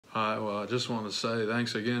All right, well, I just want to say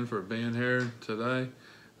thanks again for being here today.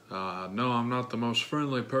 No, I'm not the most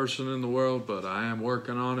friendly person in the world, but I am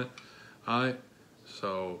working on it. All right,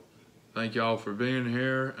 so thank y'all for being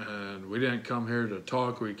here, and we didn't come here to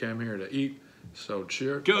talk, we came here to eat, so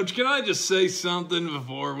cheers. Coach, can I just say something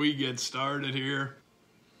before we get started here?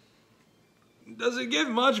 Does it get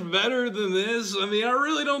much better than this? I mean, I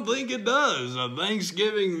really don't think it does. A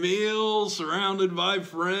Thanksgiving meal surrounded by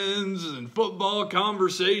friends and football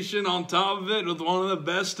conversation on top of it with one of the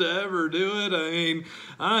best to ever do it. I mean,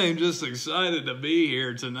 I am just excited to be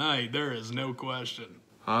here tonight. There is no question.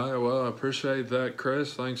 All right, well, I appreciate that,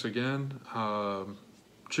 Chris. Thanks again.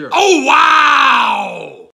 Cheers. Oh,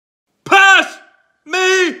 wow! Pass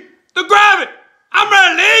me the gravy! I'm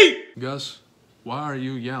ready to eat! Gus, why are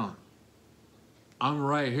you yelling? I'm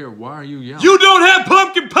right here. Why are you yelling? You don't have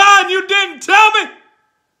pumpkin pie and you didn't tell me?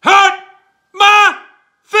 Hurt my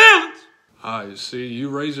feelings! All right, see, you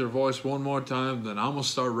raise your voice one more time, then I'm going to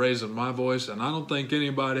start raising my voice, and I don't think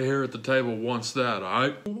anybody here at the table wants that, all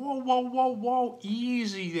right? Whoa, whoa, whoa, whoa.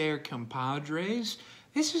 Easy there, compadres.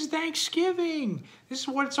 This is Thanksgiving. This is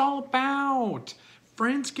what it's all about.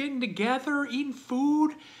 Friends getting together, eating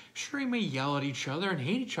food. Sure, you may yell at each other and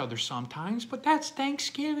hate each other sometimes, but that's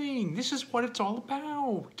Thanksgiving. This is what it's all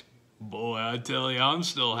about. Boy, I tell you, I'm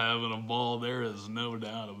still having a ball. There is no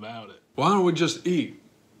doubt about it. Why don't we just eat?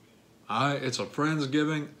 All right, it's a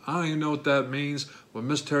Friendsgiving. I don't even know what that means, but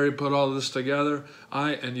Miss Terry put all this together. All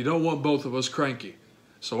right, and you don't want both of us cranky.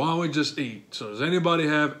 So why don't we just eat? So does anybody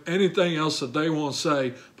have anything else that they want to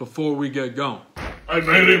say before we get going? Hey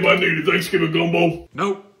man, anybody need a Thanksgiving gumbo?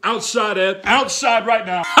 Nope. Outside, Ed. Outside right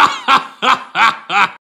now.